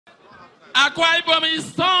Akwa Ibom is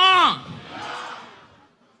song.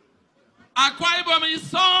 Akwa Ibom is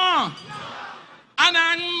song.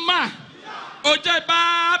 Anangma.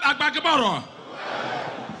 Ojebab Akbakiboro.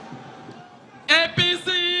 APC.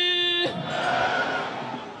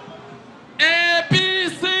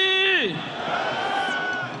 APC.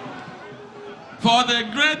 For the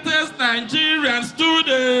greatest Nigerian student.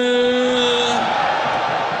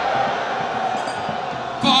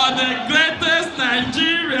 For the greatest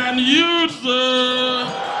Nigerian youth.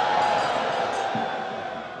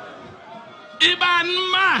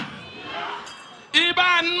 Ibanma.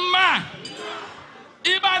 Ibanma.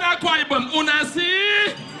 Iban Akwa Ibom. Una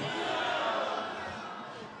see?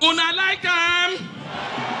 Una like them?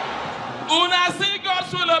 Una see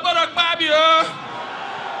Godswill about Akpabio?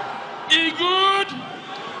 He good?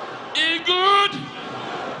 He good?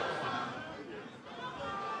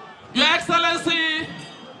 Your Excellency,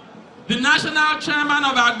 the national chairman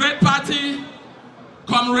of our great party,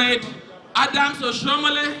 Comrade Adams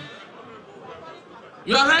Oshomole,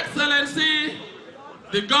 Your Excellency,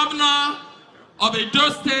 the governor of Edo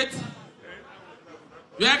State,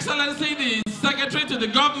 Your Excellency, the Secretary to the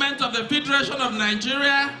Government of the Federation of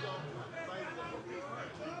Nigeria,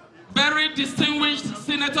 very distinguished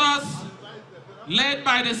senators, led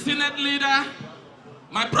by the Senate leader,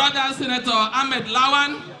 my brother Senator Ahmed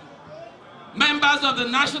Lawan, members of the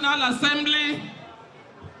National Assembly,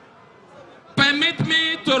 permit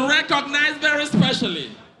me to recognize very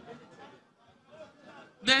specially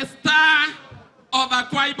the star of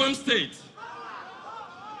Akwa Ibom State,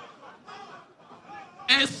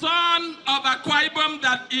 a son of Akwa Ibom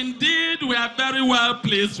that indeed we are very well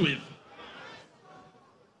pleased with.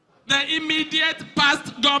 The immediate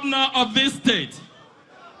past governor of this state,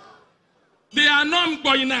 the Anom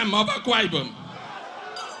Boinam of Akwa Ibom,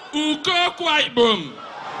 Uko Akwa Ibom,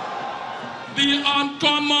 the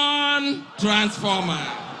uncommon transformer,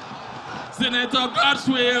 Senator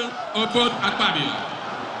Godswill Obod Akpabio.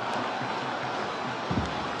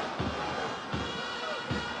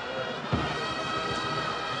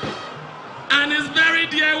 And his very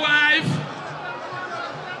dear wife,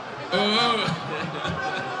 oh.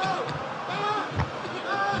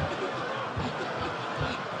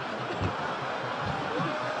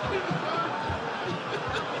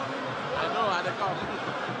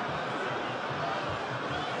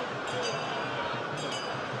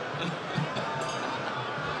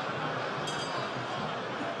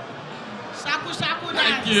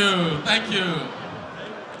 Thank you.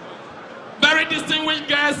 Very distinguished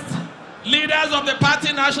guests, leaders of the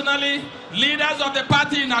party nationally, leaders of the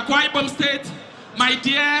party in Akwa Ibom State, my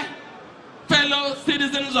dear fellow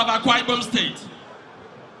citizens of Akwa Ibom State.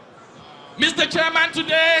 Mr. Chairman,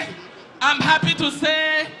 today I'm happy to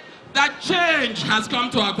say that change has come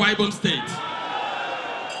to Akwa Ibom State.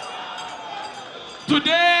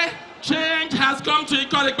 Today, change has come to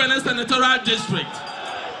Ikorekpene Senatorial District.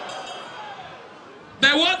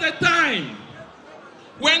 There was a time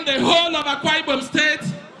when the whole of Akwa Ibom State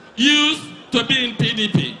used to be in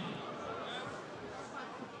PDP.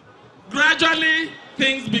 Gradually,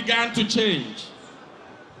 things began to change.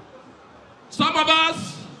 Some of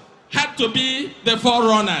us had to be the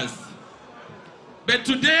forerunners. But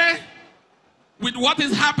today, with what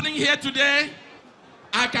is happening here today,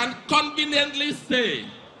 I can conveniently say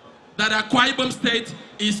that Akwa Ibom State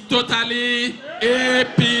is totally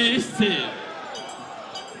APC.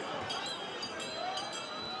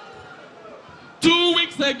 2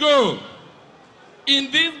 weeks ago, in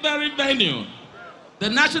this very venue, the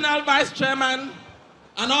National Vice Chairman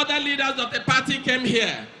and other leaders of the party came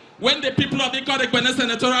here when the people of Ikorekpene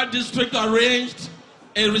Senatorial District arranged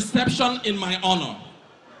a reception in my honor.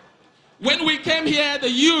 When we came here, the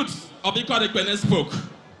youths of Ikorekpene spoke,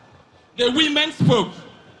 the women spoke,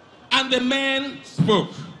 and the men spoke.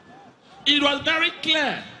 It was very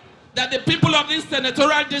clear that the people of this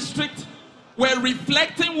senatorial district were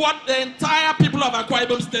reflecting what the entire people of Akwa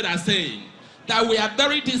Ibom State are saying, that we are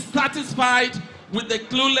very dissatisfied with the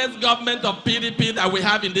clueless government of PDP that we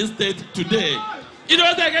have in this state today.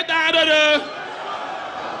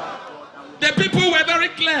 The people were very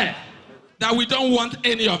clear that we don't want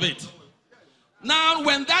any of it. Now,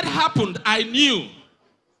 when that happened, I knew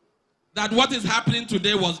that what is happening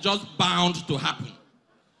today was just bound to happen.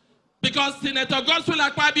 Because Senator Godswill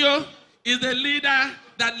Akpabio is a leader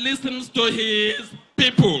that listens to his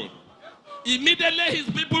people. Immediately his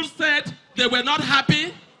people said they were not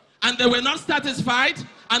happy and they were not satisfied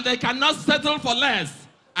and they cannot settle for less.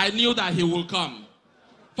 I knew that he will come.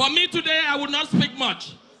 For me today, I will not speak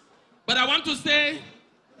much, but I want to say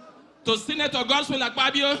to Senator Godswill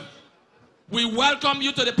Akpabio, we welcome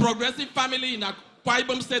you to the progressive family Akwa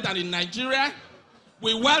Ibom State and in Nigeria,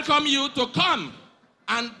 we welcome you to come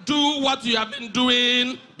and do what you have been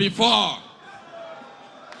doing before.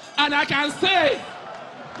 And I can say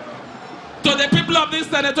to the people of this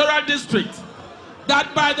senatorial district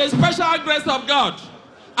that by the special grace of God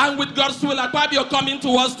and with Godswill Akpabio coming to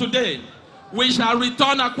us today, we shall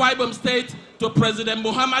return Akwa Ibom State to President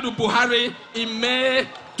Muhammadu Buhari in May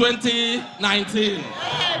 2019.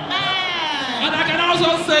 Amen. And I can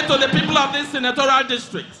also say to the people of this senatorial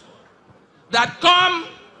district that come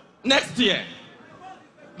next year,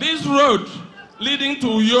 this road leading to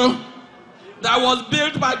Uyo that was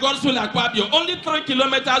built by Godswill Akpabio, only 3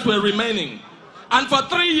 kilometers were remaining. And for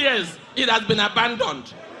 3 years, it has been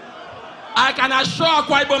abandoned. I can assure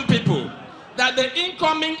Akwa Ibom people that the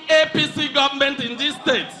incoming APC government in this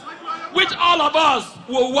state, which all of us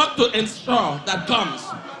will work to ensure that comes,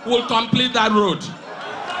 will complete that road.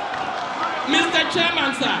 Mr.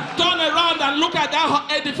 Chairman, sir, turn around and look at that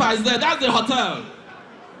edifice there. That's the hotel.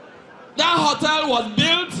 That hotel was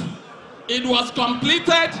built, it was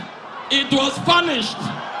completed, it was furnished,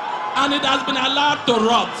 and it has been allowed to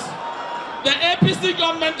rot. The APC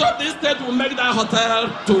government of this state will make that hotel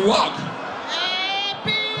to work.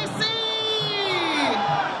 APC!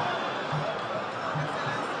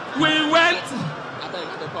 We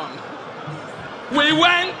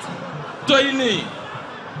went to Ini,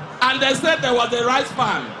 and they said there was a rice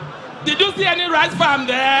farm. Did you see any rice farm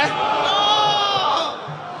there? No!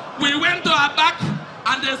 We went to Abak,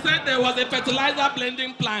 and they said there was a fertilizer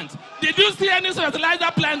blending plant. Did you see any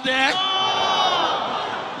fertilizer plant there? No!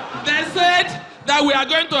 They said that we are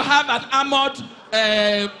going to have an armored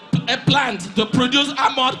a plant to produce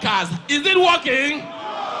armored cars. Is it working?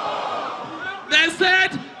 No! They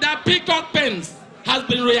said that Peacock Pens has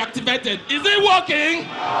been reactivated. Is it working?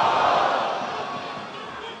 No!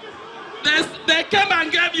 They came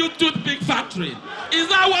and gave you toothpick factory. Is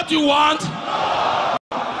that what you want? No!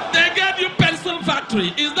 They gave you pencil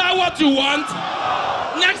factory. Is that what you want?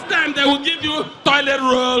 No! Next time they will give you toilet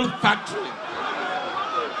roll factory.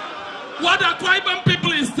 What Akwa Ibom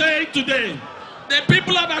people is saying today, the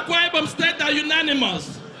people of Akwa Ibom State are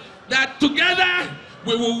unanimous that together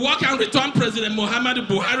we will work and return President Muhammadu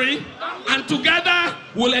Buhari, and together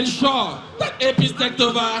we'll ensure that APC takes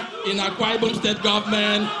over in Akwa Ibom State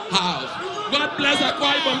government house. God bless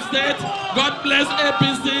Akwa Ibom State. God bless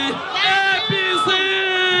APC. APC!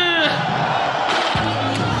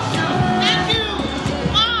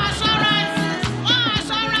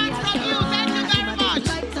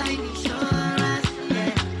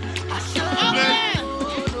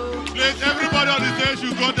 Everybody on the stage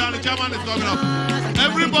should go down. The chairman is coming up.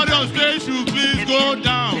 Everybody on stage should please go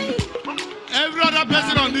down. Every other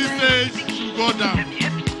person on this stage should go down.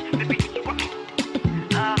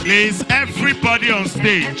 Please, everybody on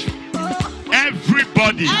stage.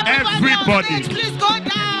 Everybody. Please go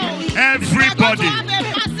down. Everybody.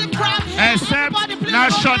 Except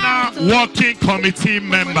National Working Committee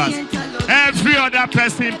members. Every other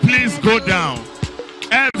person, please go down.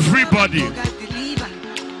 Everybody.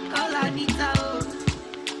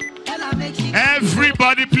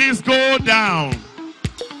 Everybody, please go down.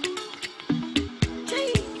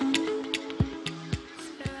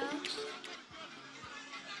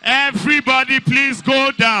 Everybody, please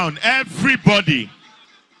go down. Everybody.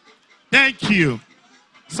 Thank you.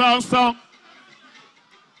 So.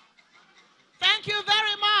 Thank you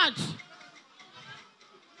very much.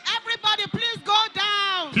 Everybody, please go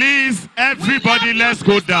down. Please, everybody, let's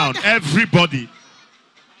go down. Everybody.